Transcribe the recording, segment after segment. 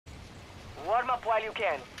Arm up while you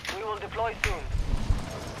can. We will deploy soon.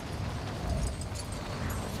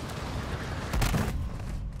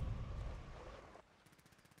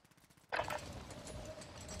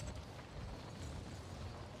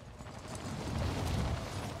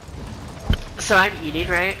 So I'm eating,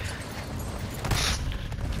 right?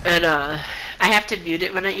 And I have to mute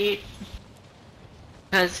it when I eat.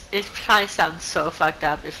 Because it probably sounds so fucked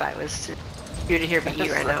up if I was to you to hear me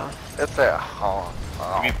eat right now. It's a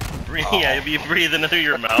You'll be breathing through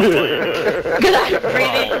your mouth. Because I'm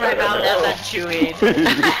breathing through my mouth as I'm chewing.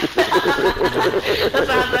 That's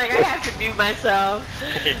why I'm like, I have to mute myself.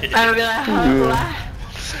 I'm be like,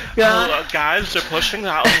 Oh, guys, they're pushing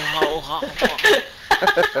out.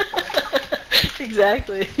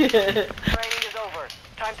 Exactly. Training is over.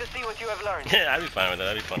 Time to see what you have learned. Yeah, I'd be fine with that.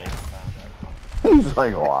 That'd be funny. He's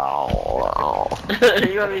like, wow.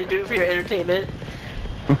 You want me to do it for your entertainment?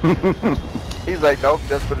 He's like, nope,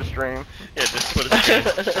 just for the stream. Yeah, just put it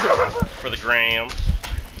for the gram.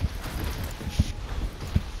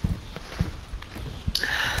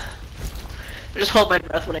 Just hold my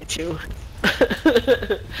breath when I chew.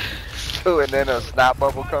 Chew, and then a snot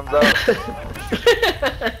bubble comes out.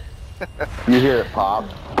 You hear it pop.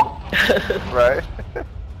 Right?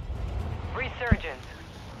 Resurgence.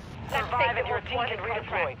 Survive if your team can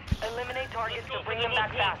redeploy. Eliminate targets to bring them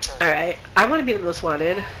back faster. Alright, I want to be the most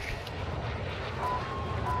wanted.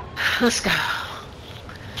 Let's go.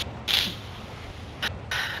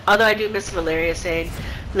 Although I do miss Valeria saying,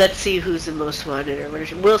 let's see who's the most wanted, or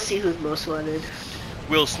whatever. We'll see who's most wanted.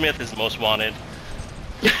 Will Smith is most wanted.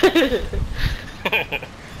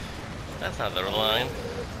 That's not the line.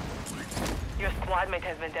 Your squad mate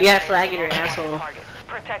has been Yeah, flagging your asshole. target.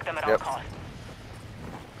 Protect them at all costs.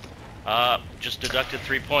 Just deducted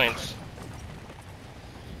 3 points.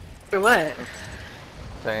 For what?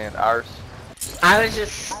 Saying ours. I was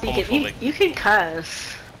just thinking, you can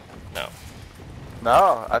cuss. No.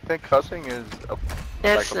 No, I think cussing is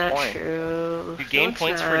That's like a not point. true. You gain No,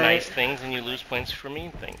 points it's for not. nice things and you lose points for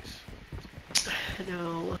mean things.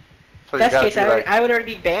 No. So Best gotta case, be like, I would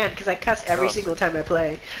already be banned because I cuss every Oh. single time I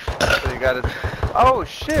play. so you gotta. Oh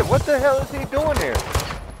shit! What the hell is he doing here?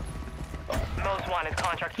 Most wanted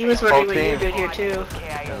contract. He was Whole wondering what you team. did here too.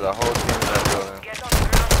 There's a whole team in that building. Get on the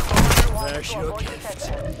ground. There's your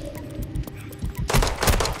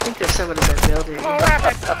I think there's someone in that building.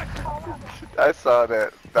 I saw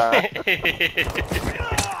that.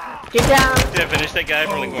 Get down! Yeah, finish that guy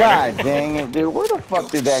from the corner. God dang it, dude. Where the fuck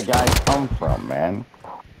did that guy come from, man?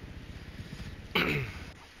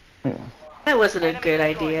 That wasn't a good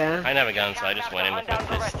idea. I didn't have a gun, so I just went in with my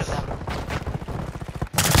fists.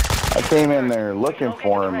 I came in there looking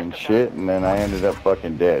for him and shit, and then I ended up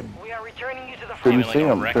fucking dead. We are returning you to the Couldn't like see a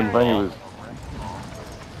him. wrecking Couldn't think he ball. was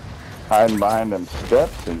hiding behind them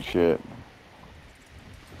steps and shit.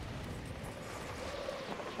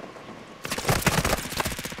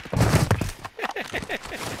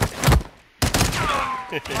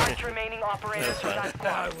 March remaining operators for that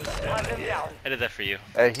squad. Hunt them down. I did that for you.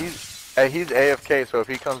 Hey, he's AFK, so if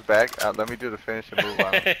he comes back, let me do the finish and move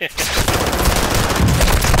on.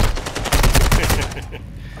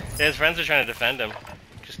 Yeah, his friends are trying to defend him.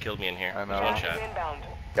 Just killed me in here. I know. Just one shot. Inbound.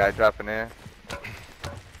 Guy dropping in.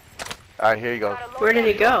 Alright, here you go. Where did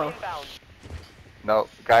he go? Inbound. No,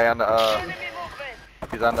 guy on the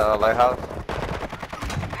he's on the lighthouse.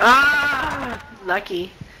 Ah!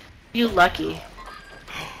 Lucky. You lucky.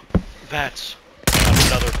 That's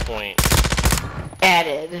another point.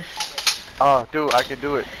 Added. Oh, dude, I can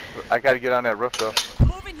do it. I gotta get on that roof though.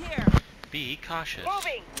 Moving here. Be cautious.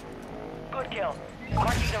 Moving. Good kill.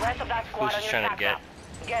 Marking the rest of that squad Who's on your trying to attack get map.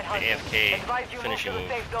 Get hunting. AFK Advise you move finishing to the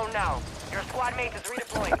move? safe zone now. Your squad mate is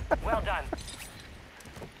redeploying. Well done.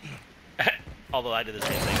 Although I did the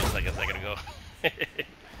same thing just like a second ago.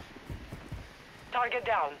 Target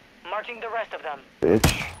down. Marching the rest of them.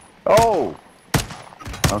 Bitch. Oh!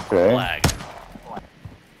 Okay. Flag.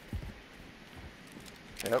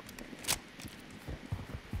 Yep.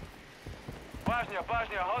 Bosnia,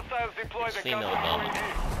 hostiles deploy It's female bum.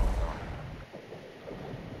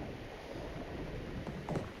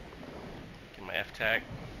 Get my F-tag.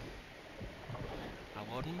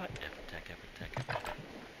 I want my F-tag, F-tag.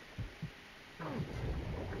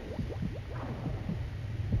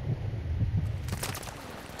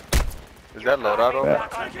 Is that loadout over?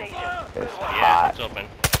 Back on station. It's Yeah, hot. it's open.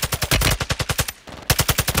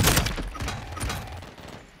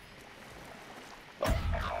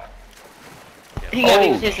 He got Oh, me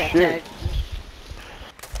his shit. tag.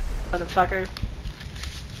 Motherfucker.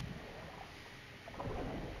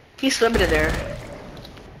 He's swimming in there.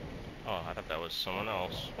 Oh, I thought that was someone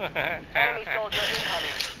else. Enemy soldier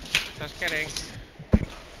incoming. Just kidding.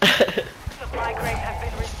 Supply crates have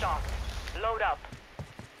been restocked. Load up.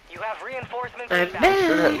 You have reinforcements I'm inbound.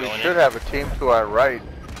 back. We should have a team to our right.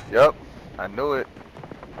 Yup, I knew it.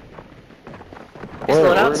 Is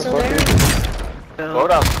Where loadout the still fuck there? is it? No.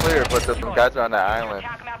 Loadout's clear, but the guys are on the island.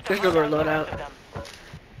 There's no more loadout.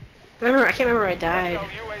 I can't remember where I died.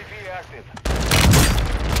 UAV active.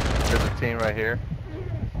 There's a team right here.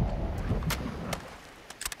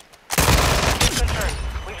 Confirmed.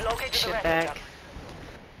 We've located the Shit rest back. of them.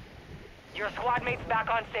 Your squad mates back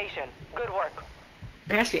on station. Good work.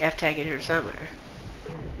 There has to be F-tag in here somewhere.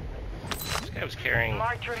 This guy was carrying.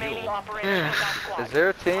 Marked remaining operators from that squad. Is there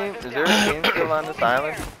a team? Is there a team still on this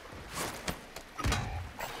island?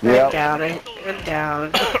 I'm Yep. down. I'm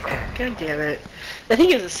down. God damn it. I think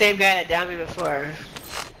it was the same guy that downed me before.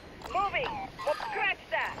 Moving. Let's scratch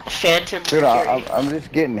that. Phantom Dude, Fury. I'm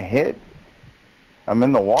just getting hit. I'm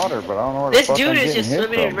in the water, but I don't know where the This fuck dude I'm is getting just hit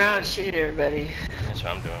limited from. round shooting everybody. That's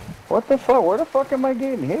what I'm doing. What the fuck? Where the fuck am I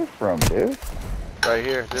getting hit from, dude? Right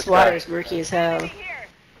here. This This water guy. is murky as hell.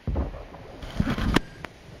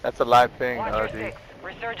 That's a live ping, Watch your RD. six.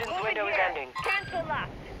 Resurgence window is ending. Cancel lock.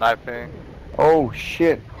 Live ping. Oh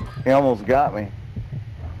shit! He almost got me.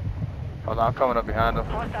 Hold on, I'm coming up behind him.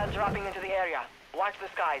 Hostiles dropping into the area. Watch the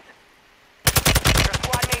skies. Your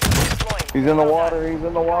squad mates are deploying. He's in the water. He's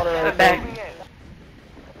in the water. I'm back. Moving in.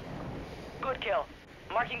 Good kill.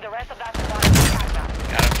 Marking the rest of that squad with the tac map.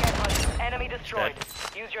 Got him. Get hunted. Enemy destroyed.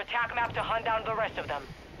 Use your tac map to hunt down the rest of them.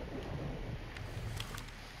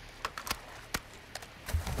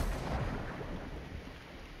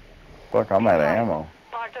 Fuck! I'm out of ammo.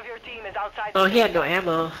 Part of your team is outside. Oh, the he had no zone.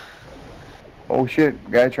 ammo. Oh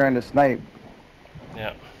shit! Guy trying to snipe.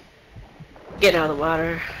 Yeah. Get out of the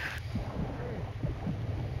water.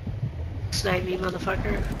 Snipe me,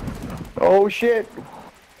 motherfucker. Oh shit!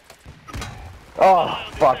 Oh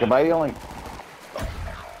fuck! Am I the only?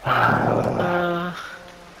 Uh,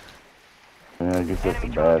 Yeah, I guess that's a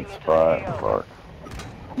bad spot. Fuck.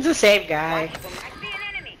 it's the same guy.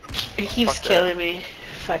 He keeps Fuck that. killing me.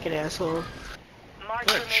 Fucking asshole. Mark What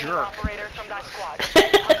a remaining jerk. operators from that squad.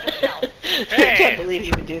 Hunt them down. I Hey. can't believe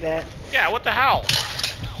he would do that. Yeah, what the hell?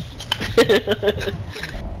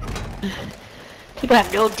 People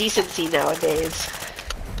have no decency nowadays.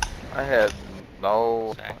 I had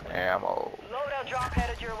no Exactly. ammo. Loadout drop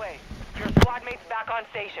headed your way. Your squad mates back on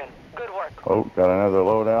station. Good work. Oh, got another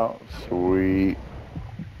loadout. Sweet.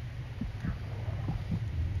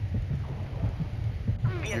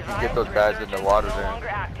 Be can advised, get those guys in the resurgence water is no then. longer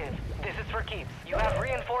active. This is for keeps. You have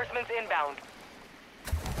reinforcements inbound.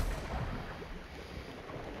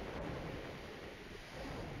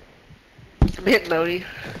 I'm hitting Lodi.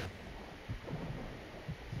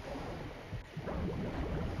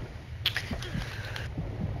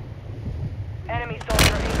 Enemy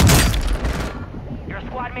soldier incoming. Your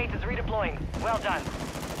squad mate is redeploying. Well done.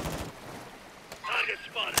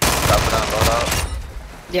 Dropping down loadout.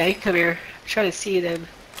 Yeah, you can come here. I'm trying to see them.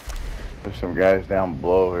 There's some guys down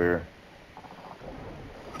below here.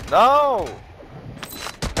 No!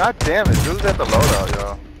 God damn it, dude's at the loadout,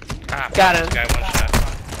 yo. Ah, Got this him. guy one shot.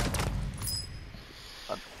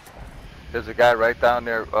 There's a guy right down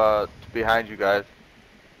there, behind you guys.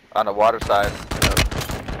 On the water side. Yep.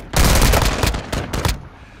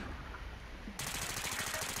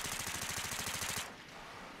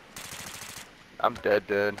 I'm dead,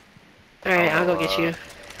 dude. Alright, I'll go get you.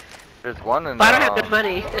 There's one in Well, I don't have the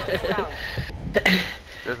money.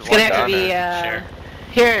 There's It's one gonna have to down be, there.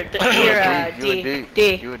 here, You and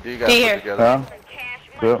D. You and D got D put here. together.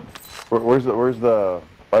 Huh? Yep. Where's the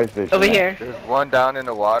fire station? Over at? here. There's one down in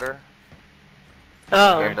the water,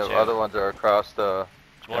 Oh. and the other ones are across the...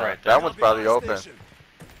 There's one right there. That one's probably open.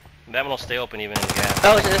 That one will stay open even in the gap.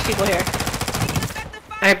 Oh, so there's people here.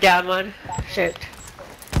 I have down one. Shit.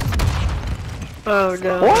 Oh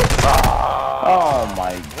no. What? Oh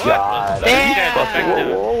my god. What was that? You guys Yeah.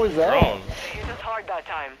 effective What was that? drone. Hit us hard that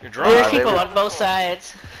time. Your There's drone. they people were- on both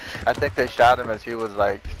sides. I think they shot him as he was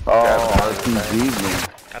like... Oh, grabbing the thing. RPG'd me.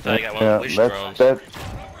 I thought you got one Yeah, of the wish drones.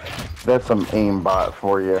 that's some aimbot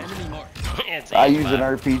for you. It's I use an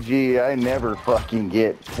aimbot. RPG. I never fucking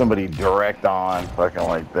get somebody direct on fucking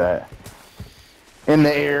like that. In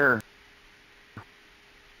the air.